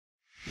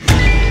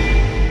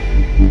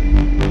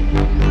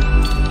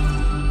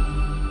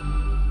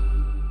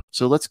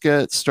So let's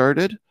get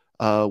started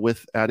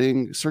with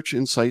adding search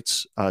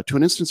insights to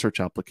an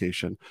InstantSearch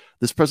application.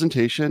 This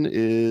presentation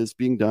is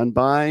being done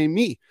by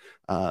me.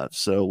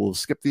 So we'll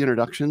skip the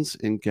introductions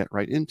and get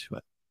right into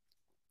it.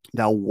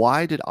 Now,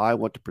 why did I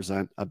want to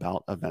present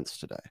about events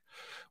today?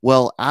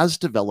 Well, as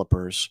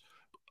developers,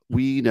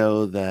 we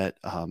know that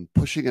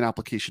pushing an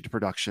application to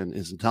production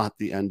is not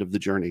the end of the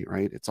journey,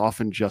 right? It's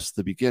often just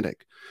the beginning,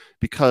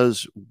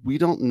 because we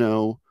don't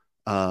know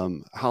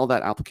how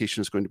that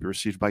application is going to be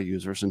received by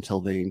users until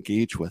they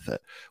engage with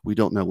it. We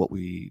don't know what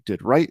we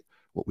did right,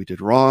 what we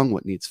did wrong,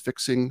 what needs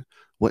fixing,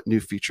 what new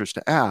features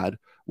to add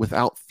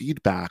without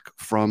feedback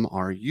from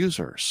our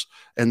users.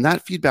 And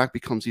that feedback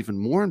becomes even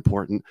more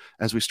important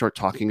as we start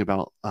talking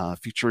about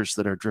features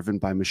that are driven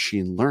by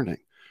machine learning,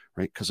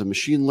 right? Because a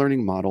machine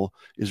learning model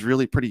is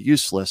really pretty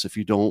useless if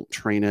you don't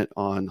train it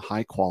on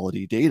high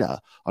quality data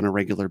on a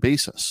regular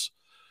basis.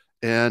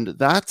 And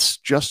that's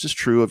just as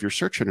true of your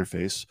search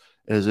interface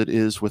as it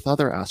is with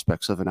other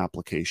aspects of an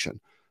application.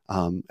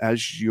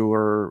 As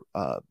you're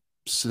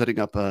setting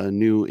up a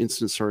new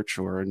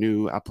InstantSearch or a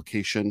new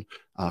application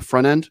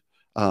front end,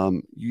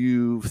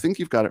 you think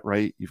you've got it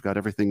right. You've got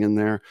everything in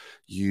there.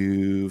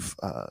 You've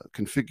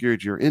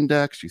configured your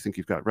index. You think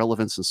you've got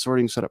relevance and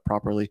sorting set up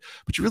properly,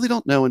 but you really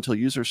don't know until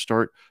users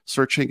start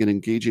searching and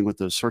engaging with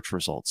those search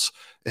results.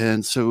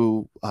 And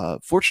so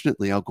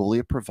fortunately,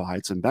 Algolia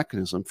provides a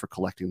mechanism for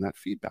collecting that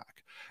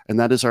feedback, and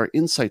that is our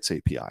Insights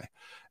API.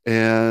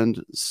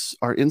 And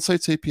our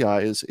Insights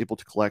API is able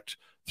to collect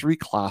 3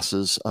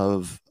 classes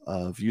of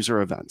user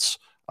events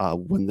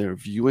when they're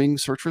viewing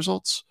search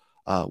results,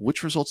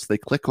 which results they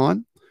click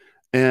on,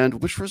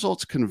 and which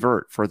results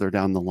convert further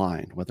down the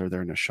line, whether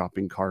they're in a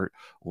shopping cart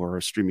or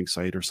a streaming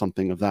site or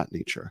something of that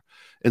nature.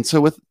 And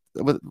so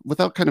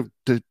without kind of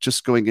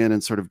just going in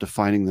and sort of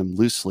defining them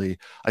loosely,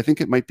 I think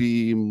it might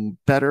be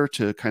better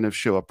to kind of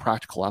show a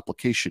practical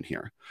application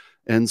here.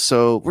 And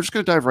so we're just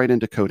going to dive right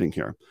into coding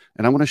here.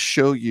 And I want to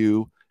show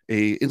you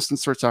a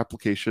InstantSearch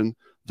application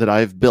that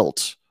I've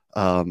built.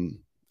 And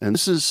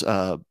this is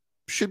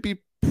should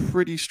be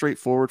pretty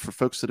straightforward for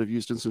folks that have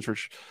used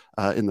InstantSearch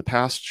in the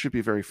past. Should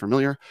be very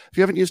familiar. If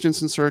you haven't used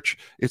InstantSearch,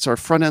 it's our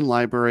front-end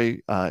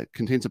library. It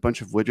contains a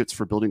bunch of widgets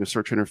for building a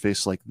search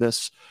interface like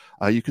this.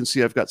 You can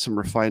see I've got some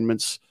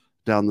refinements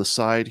down the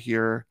side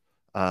here.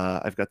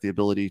 I've got the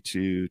ability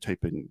to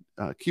type in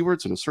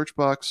keywords in a search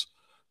box.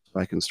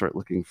 I can start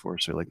looking for,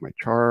 say, like my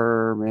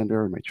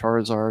Charmander and my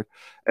Charizard.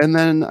 And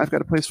then I've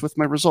got a place with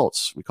my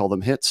results. We call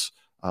them hits.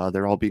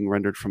 They're all being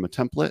rendered from a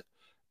template.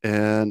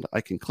 And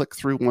I can click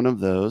through one of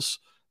those,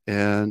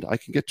 and I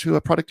can get to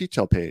a product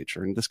detail page,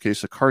 or in this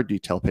case, a card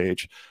detail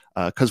page,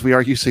 because we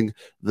are using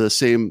the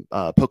same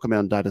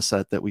Pokemon data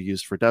set that we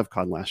used for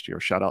DevCon last year.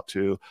 Shout out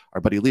to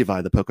our buddy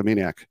Levi, the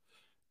Pokemaniac.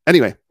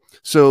 Anyway,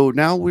 so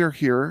now we're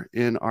here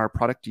in our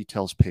product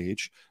details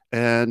page,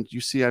 and you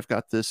see I've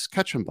got this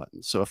catch 'em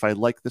button. So if I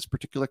like this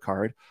particular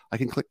card, I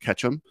can click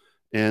catch 'em,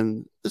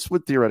 and this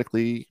would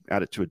theoretically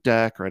add it to a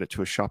deck or add it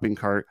to a shopping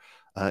cart.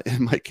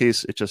 In my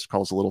case, it just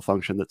calls a little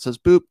function that says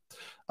boop.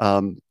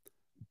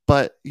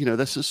 But you know,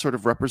 this is sort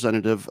of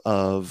representative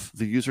of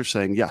the user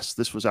saying, yes,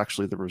 this was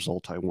actually the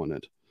result I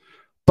wanted.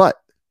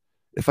 But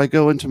if I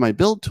go into my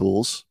build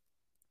tools,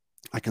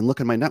 I can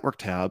look in my network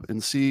tab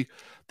and see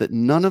that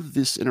none of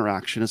this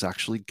interaction is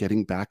actually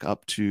getting back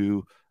up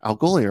to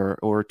Algolia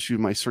or to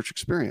my search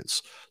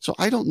experience. So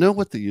I don't know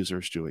what the user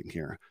is doing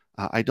here.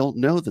 I don't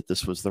know that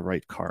this was the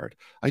right card.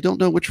 I don't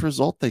know which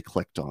result they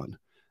clicked on.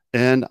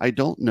 And I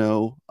don't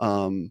know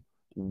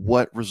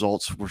what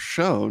results were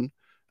shown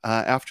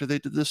after they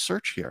did this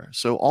search here.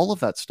 So all of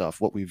that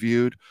stuff, what we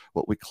viewed,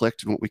 what we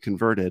clicked, and what we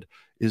converted,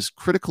 is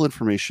critical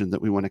information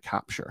that we want to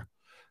capture.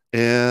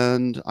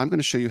 And I'm going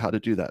to show you how to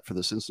do that for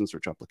this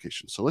InstantSearch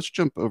application. So let's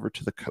jump over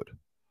to the code.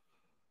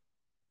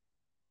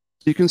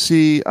 You can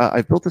see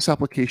I've built this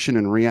application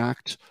in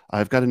React.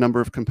 I've got a number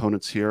of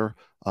components here,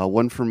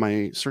 one for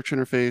my search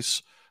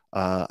interface,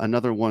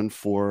 another one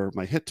for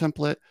my hit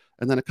template,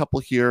 and then a couple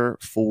here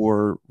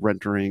for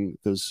rendering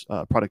those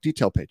product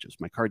detail pages,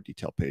 my card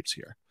detail page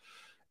here.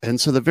 And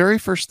so the very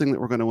first thing that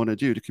we're going to want to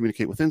do to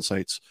communicate with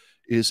Insights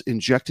is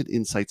injected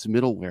Insights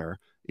middleware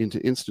into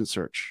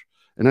InstantSearch.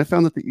 And I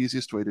found that the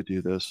easiest way to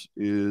do this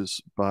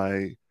is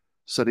by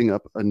setting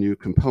up a new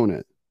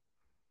component.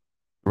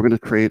 We're going to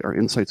create our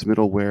Insights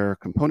middleware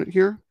component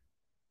here.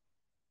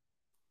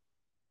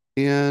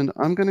 And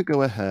I'm going to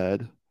go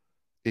ahead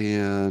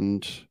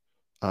and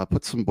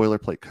put some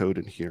boilerplate code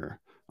in here.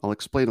 I'll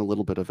explain a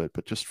little bit of it,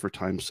 but just for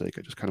time's sake,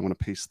 I just kind of want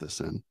to paste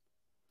this in.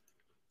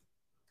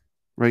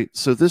 Right,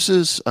 so this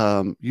is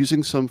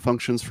using some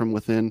functions from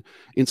within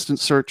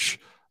InstantSearch.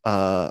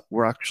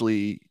 We're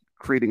actually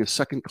creating a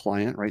second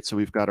client, right? So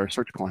we've got our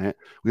search client.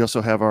 We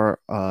also have our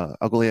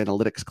Algolia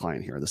Analytics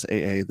client here, this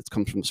AA that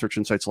comes from the Search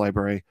Insights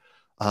library.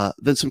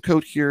 Then some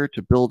code here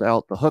to build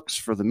out the hooks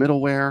for the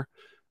middleware.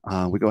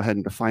 We go ahead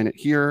and define it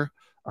here.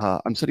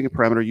 I'm setting a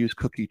parameter, use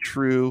cookie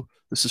true.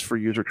 This is for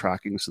user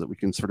tracking so that we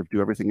can sort of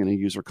do everything in a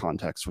user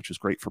context, which is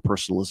great for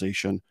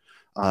personalization.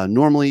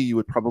 Normally, you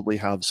would probably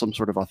have some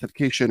sort of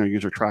authentication or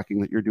user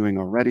tracking that you're doing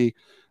already.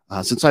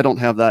 Since I don't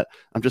have that,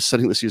 I'm just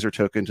setting this user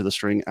token to the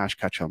string Ash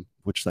Ketchum,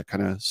 which that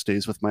kind of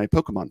stays with my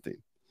Pokemon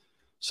theme.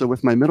 So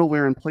with my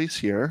middleware in place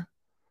here,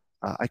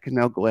 I can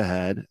now go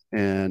ahead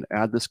and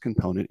add this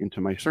component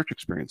into my search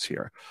experience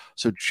here.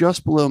 So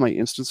just below my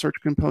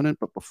InstantSearch component,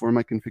 but before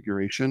my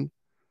configuration,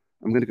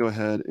 I'm going to go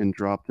ahead and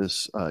drop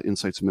this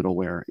Insights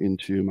middleware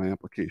into my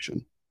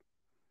application.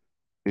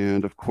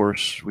 And of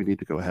course, we need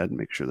to go ahead and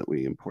make sure that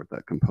we import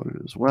that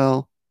component as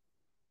well.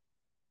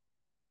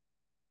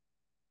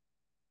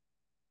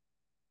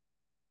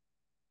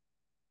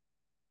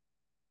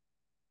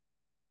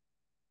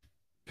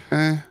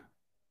 Okay.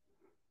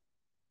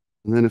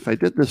 And then if I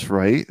did this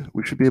right,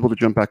 we should be able to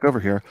jump back over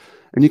here.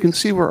 And you can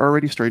see we're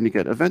already starting to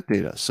get event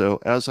data.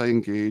 So as I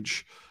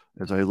engage,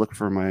 as I look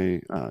for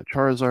my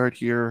Charizard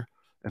here,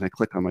 and I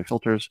click on my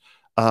filters,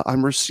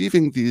 I'm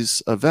receiving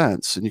these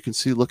events. And you can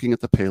see looking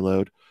at the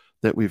payload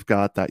that we've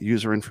got that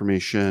user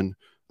information.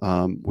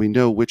 We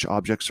know which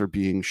objects are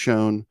being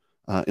shown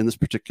in this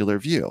particular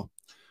view.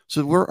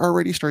 So we're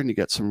already starting to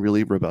get some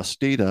really robust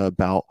data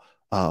about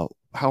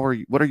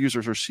what our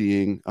users are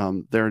seeing,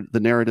 the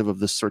narrative of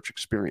this search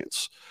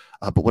experience.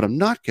 But what I'm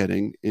not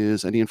getting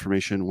is any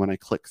information when I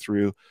click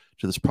through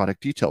to this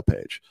product detail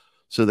page.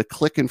 So the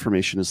click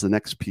information is the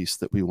next piece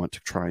that we want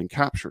to try and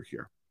capture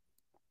here.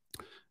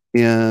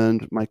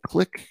 And my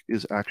click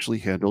is actually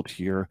handled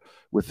here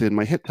within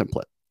my hit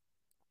template.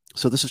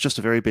 So this is just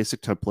a very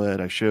basic template.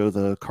 I show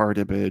the card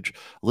image,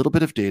 a little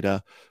bit of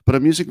data, but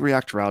I'm using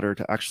React Router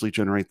to actually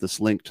generate this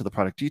link to the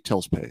product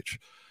details page.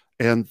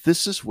 And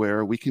this is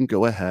where we can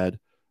go ahead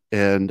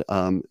and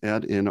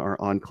add in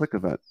our on-click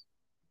event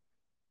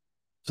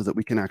so that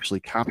we can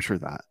actually capture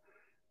that.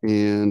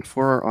 And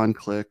for our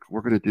on-click,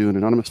 we're going to do an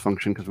anonymous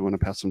function because we want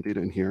to pass some data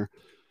in here.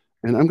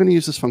 And I'm going to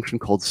use this function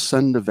called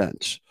send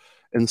event.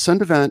 And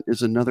send event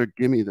is another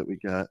gimme that we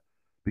get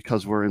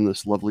because we're in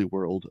this lovely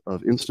world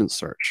of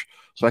InstantSearch.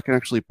 So I can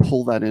actually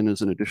pull that in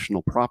as an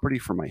additional property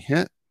for my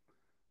hit.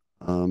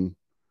 We'll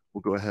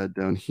go ahead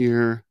down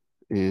here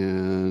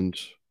and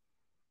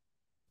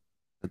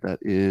add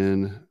that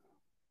in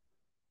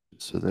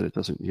so that it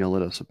doesn't yell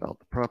at us about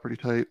the property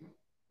type.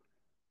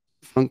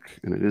 Func,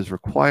 and it is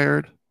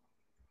required.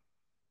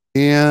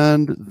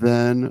 And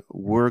then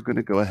we're going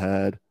to go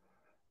ahead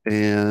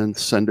and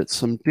send it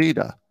some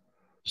data.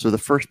 So the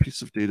first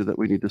piece of data that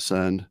we need to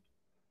send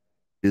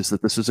is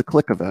that this is a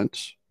click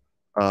event.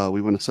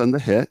 We want to send the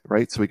hit,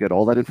 right? So we get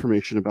all that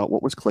information about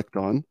what was clicked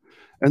on.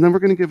 And then we're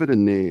going to give it a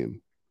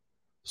name.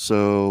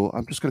 So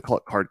I'm just going to call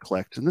it card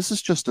clicked. And this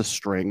is just a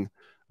string.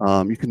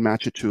 You can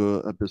match it to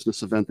a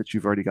business event that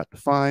you've already got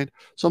defined.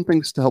 Some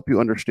things to help you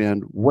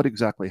understand what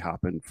exactly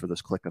happened for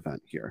this click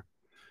event here.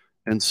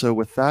 And so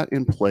with that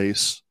in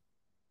place,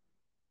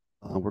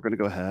 we're going to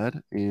go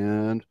ahead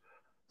and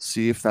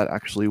see if that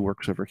actually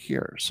works over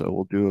here. So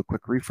we'll do a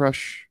quick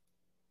refresh.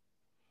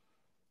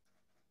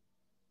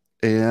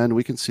 And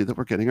we can see that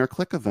we're getting our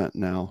click event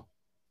now.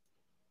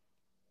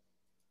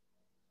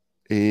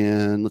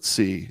 And let's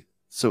see.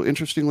 So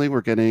interestingly,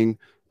 we're getting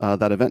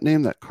that event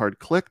name, that card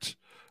clicked.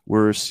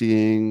 We're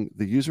seeing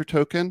the user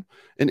token.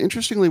 And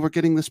interestingly, we're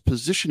getting this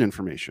position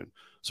information.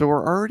 So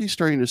we're already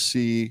starting to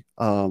see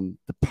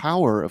the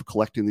power of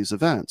collecting these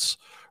events,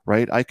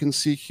 right? I can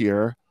see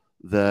here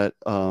that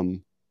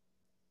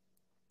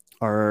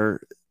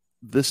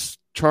this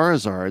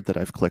Charizard that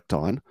I've clicked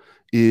on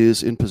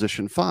is in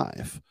position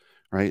 5,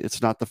 right?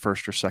 It's not the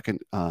first or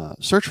second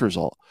search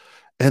result.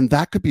 And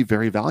that could be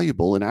very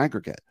valuable in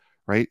aggregate,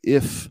 right?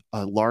 If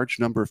a large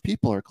number of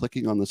people are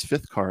clicking on this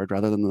 5th card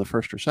rather than the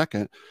first or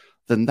second,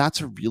 then that's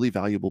a really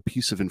valuable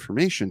piece of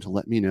information to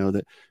let me know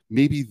that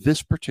maybe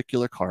this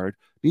particular card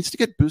needs to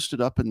get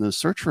boosted up in the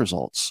search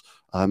results.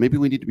 Maybe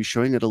we need to be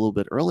showing it a little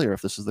bit earlier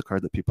if this is the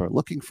card that people are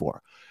looking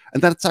for.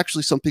 And that's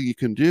actually something you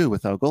can do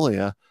with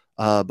Algolia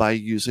by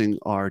using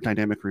our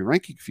dynamic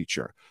re-ranking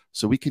feature.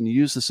 So we can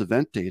use this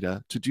event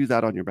data to do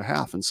that on your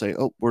behalf and say,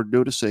 oh, we're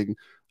noticing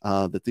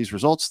that these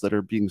results that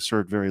are being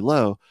served very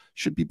low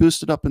should be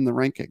boosted up in the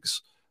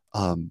rankings.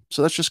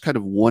 So that's just kind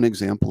of one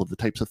example of the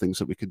types of things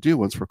that we could do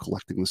once we're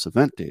collecting this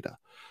event data.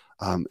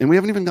 And we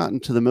haven't even gotten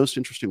to the most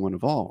interesting one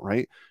of all,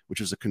 right?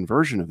 Which is a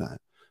conversion event.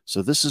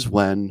 So this is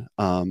when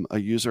a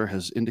user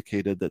has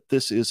indicated that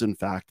this is, in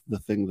fact, the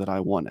thing that I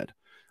wanted.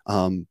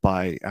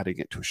 By adding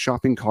it to a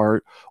shopping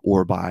cart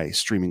or by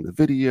streaming the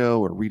video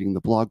or reading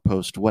the blog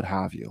post, what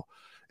have you.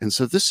 And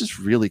so this is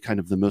really kind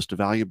of the most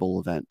valuable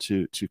event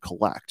to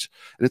collect.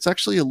 And it's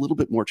actually a little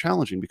bit more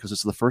challenging because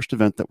it's the first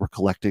event that we're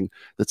collecting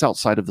that's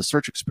outside of the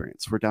search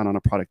experience. We're down on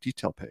a product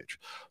detail page.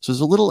 So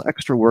there's a little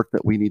extra work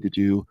that we need to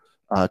do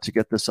to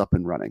get this up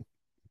and running.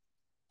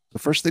 The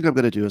first thing I'm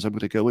going to do is I'm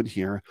going to go in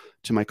here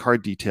to my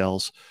card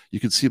details.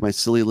 You can see my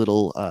silly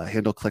little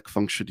handle click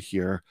function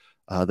here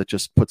that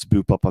just puts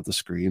boop up on the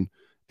screen.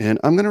 And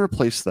I'm going to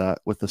replace that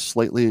with a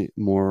slightly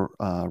more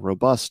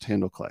robust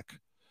handle click.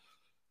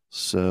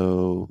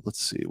 So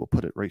let's see, we'll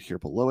put it right here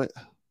below it.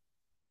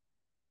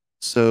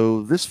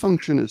 So this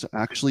function is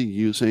actually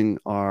using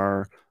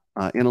our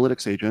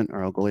analytics agent,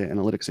 our Algolia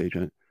analytics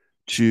agent,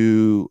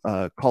 to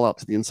call out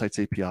to the Insights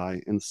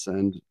API and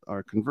send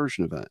our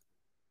conversion event.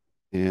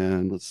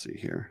 And let's see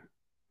here,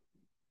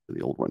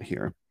 the old one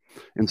here.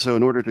 And so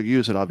in order to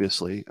use it,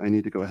 obviously, I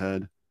need to go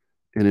ahead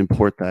and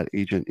import that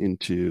agent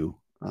into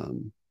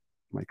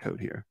my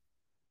code here.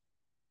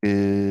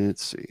 And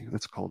let's see,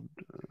 that's called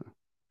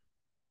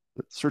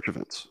search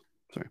events.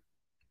 Sorry.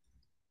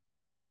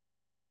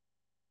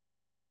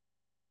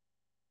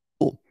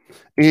 Cool.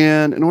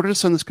 And in order to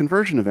send this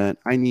conversion event,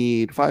 I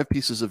need 5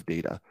 pieces of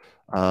data.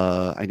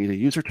 I need a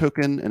user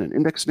token and an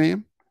index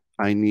name.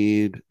 I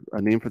need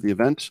a name for the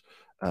event,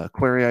 a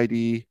query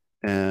ID,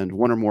 and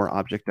 1 or more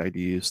object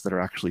IDs that are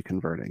actually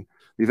converting.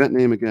 The event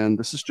name, again,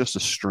 this is just a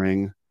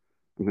string.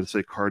 I'm going to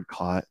say card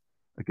caught.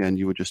 Again,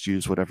 you would just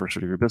use whatever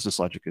sort of your business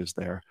logic is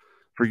there.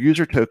 For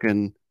user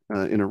token,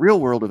 in a real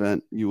world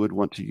event, you would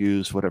want to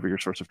use whatever your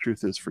source of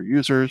truth is for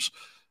users.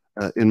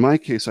 In my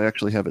case, I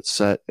actually have it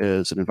set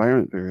as an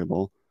environment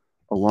variable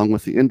along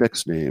with the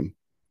index name,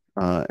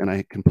 and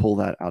I can pull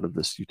that out of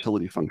this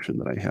utility function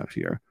that I have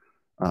here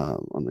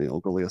on the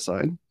Algolia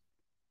side.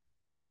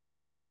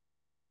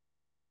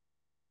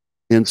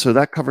 And so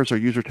that covers our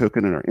user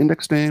token and our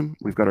index name.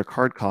 We've got our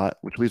card caught,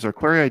 which leaves our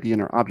query ID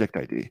and our object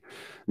ID.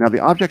 Now,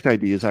 the object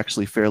ID is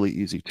actually fairly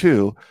easy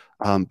too,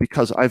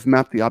 because I've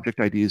mapped the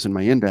object IDs in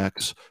my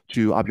index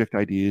to object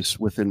IDs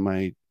within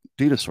my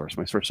data source,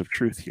 my source of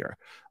truth here,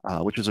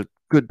 which is a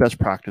good best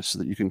practice so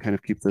that you can kind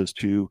of keep those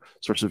two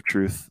sources of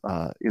truth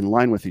in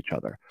line with each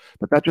other.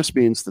 But that just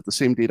means that the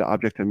same data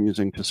object I'm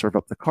using to serve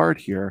up the card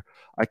here,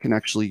 I can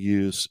actually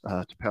use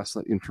to pass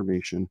that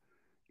information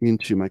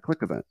into my click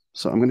event.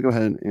 So I'm going to go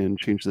ahead and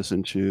change this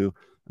into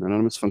an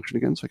anonymous function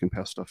again so I can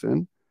pass stuff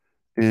in.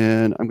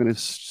 And I'm going to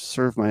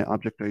serve my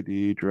object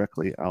ID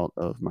directly out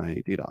of my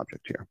data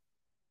object here.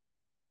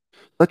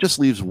 That just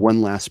leaves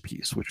one last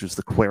piece, which is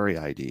the query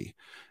ID.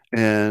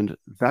 And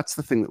that's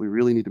the thing that we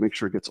really need to make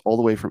sure gets all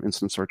the way from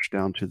InstantSearch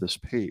down to this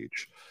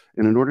page.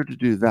 And in order to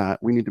do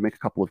that, we need to make a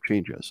couple of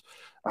changes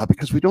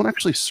because we don't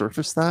actually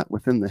surface that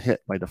within the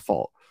hit by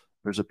default.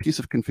 There's a piece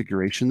of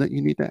configuration that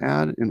you need to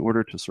add in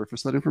order to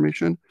surface that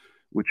information,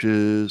 which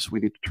is we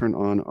need to turn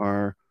on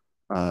our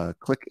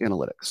click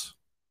analytics.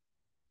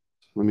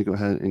 Let me go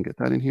ahead and get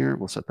that in here.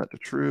 We'll set that to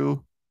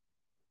true.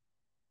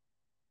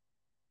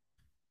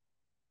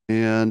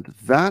 And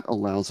that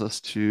allows us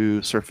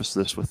to surface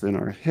this within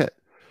our hit,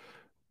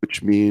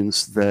 which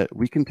means that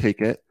we can take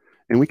it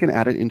and we can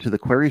add it into the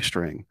query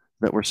string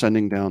that we're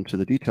sending down to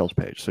the details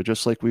page. So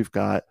just like we've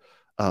got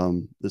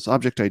this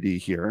object ID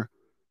here,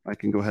 I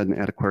can go ahead and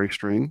add a query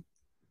string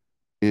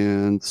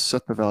and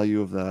set the value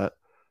of that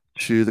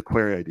to the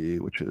query ID,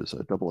 which is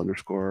a double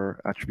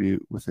underscore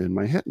attribute within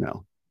my hit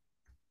now.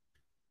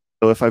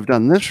 So if I've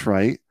done this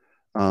right,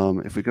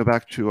 if we go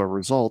back to our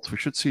results, we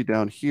should see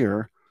down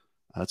here,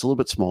 it's a little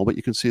bit small, but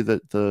you can see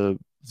that the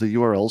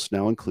URLs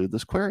now include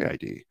this query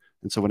ID.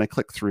 And so when I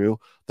click through,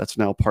 that's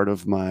now part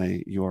of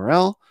my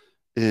URL.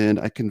 And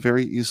I can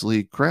very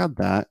easily grab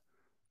that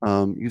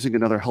using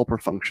another helper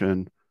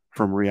function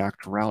from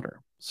React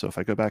Router. So if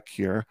I go back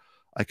here,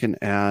 I can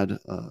add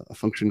a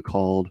function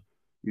called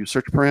use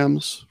search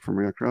params from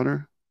React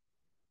Router.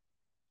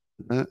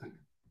 That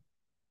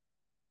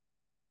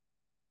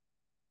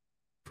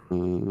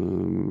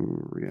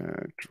from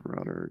React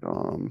Router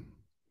DOM.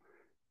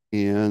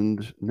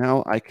 And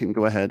now I can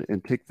go ahead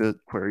and take the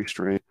query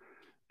string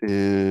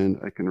and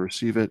I can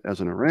receive it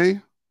as an array.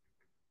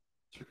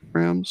 Search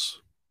params.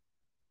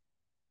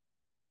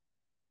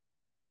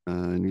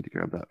 I need to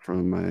grab that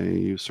from my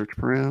use search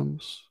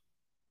params.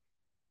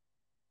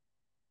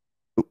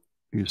 Oh,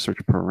 use search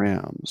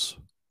params.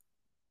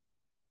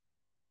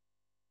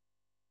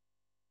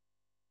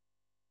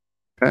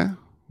 Okay,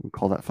 we'll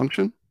call that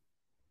function.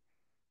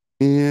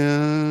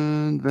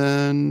 And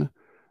then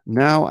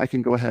now I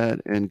can go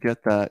ahead and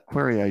get that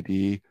query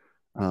ID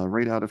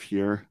right out of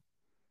here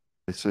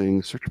by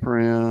saying search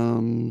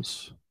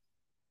params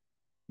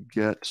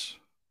get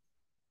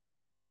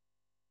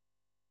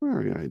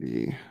query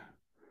ID.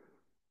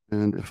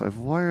 And if I've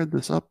wired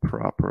this up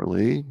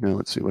properly, now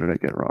let's see, what did I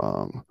get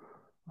wrong?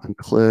 On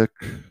click,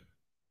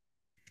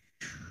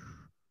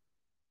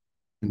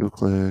 window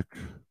click.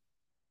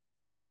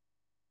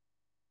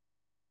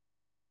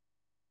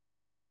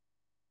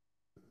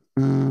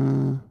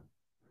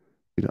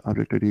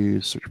 Object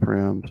ID, search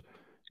params,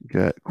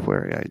 get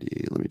query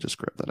ID. Let me just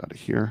grab that out of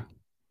here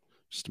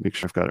just to make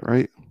sure I've got it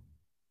right.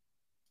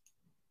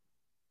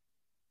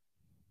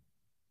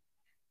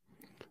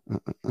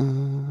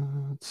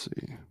 Let's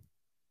see.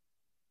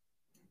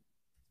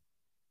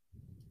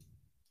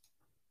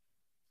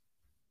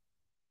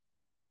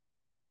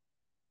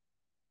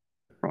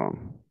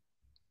 Wrong.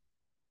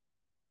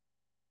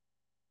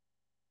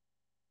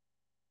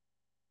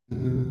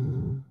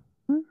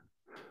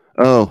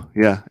 Oh,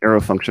 yeah,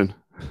 arrow function.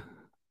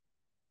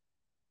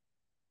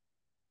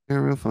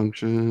 Arrow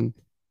function.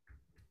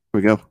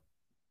 Here we go.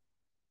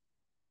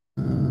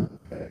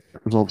 Okay,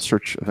 Resolve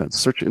search events.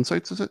 Search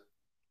insights, is it?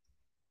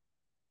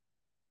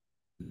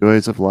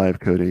 Joys of live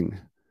coding.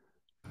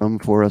 Come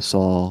for us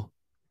all.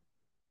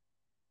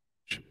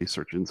 Should be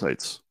search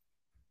insights.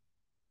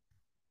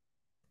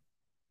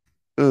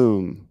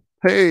 Boom.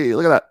 Hey,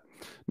 look at that.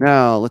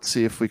 Now let's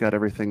see if we got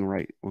everything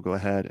right. We'll go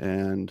ahead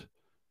and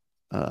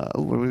what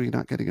are we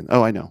not getting in?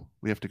 Oh, I know.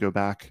 We have to go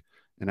back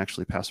and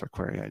actually pass our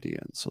query ID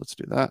in. So let's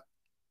do that.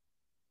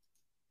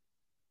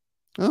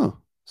 Oh,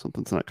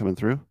 something's not coming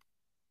through.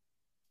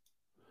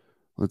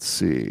 Let's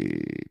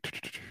see.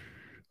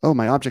 Oh,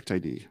 my object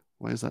ID.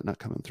 Why is that not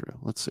coming through?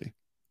 Let's see.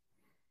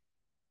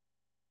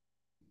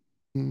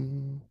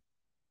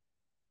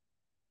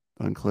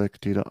 Unclick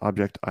data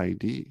object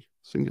ID,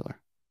 singular.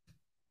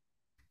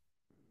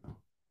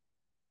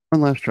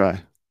 One last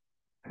try.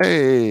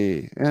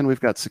 Hey, and we've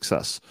got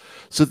success.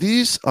 So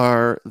these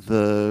are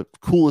the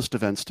coolest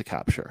events to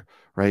capture,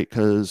 right?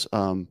 Because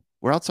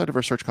we're outside of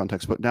our search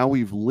context, but now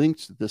we've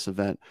linked this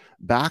event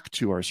back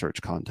to our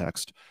search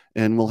context,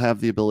 and we'll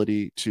have the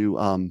ability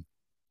to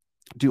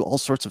do all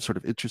sorts of sort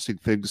of interesting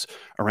things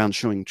around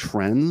showing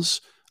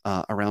trends,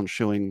 around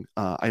showing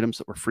items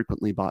that were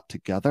frequently bought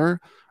together,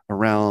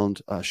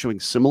 around showing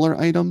similar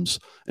items.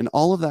 And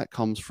all of that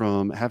comes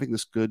from having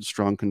this good,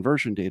 strong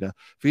conversion data,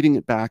 feeding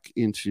it back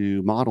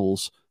into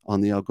models on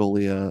the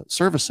Algolia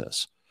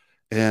services.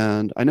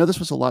 And I know this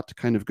was a lot to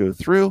kind of go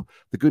through.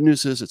 The good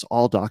news is it's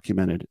all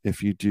documented.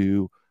 If you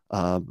do,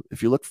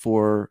 if you look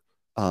for,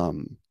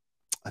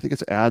 I think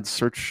it's add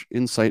search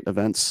insight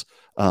events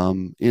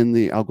in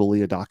the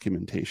Algolia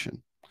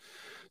documentation.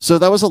 So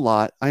that was a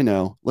lot. I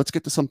know. Let's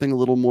get to something a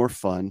little more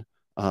fun.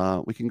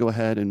 We can go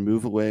ahead and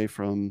move away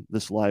from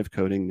this live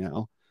coding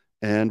now,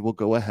 and we'll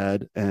go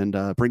ahead and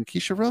bring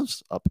Keisha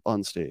Rose up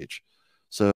on stage.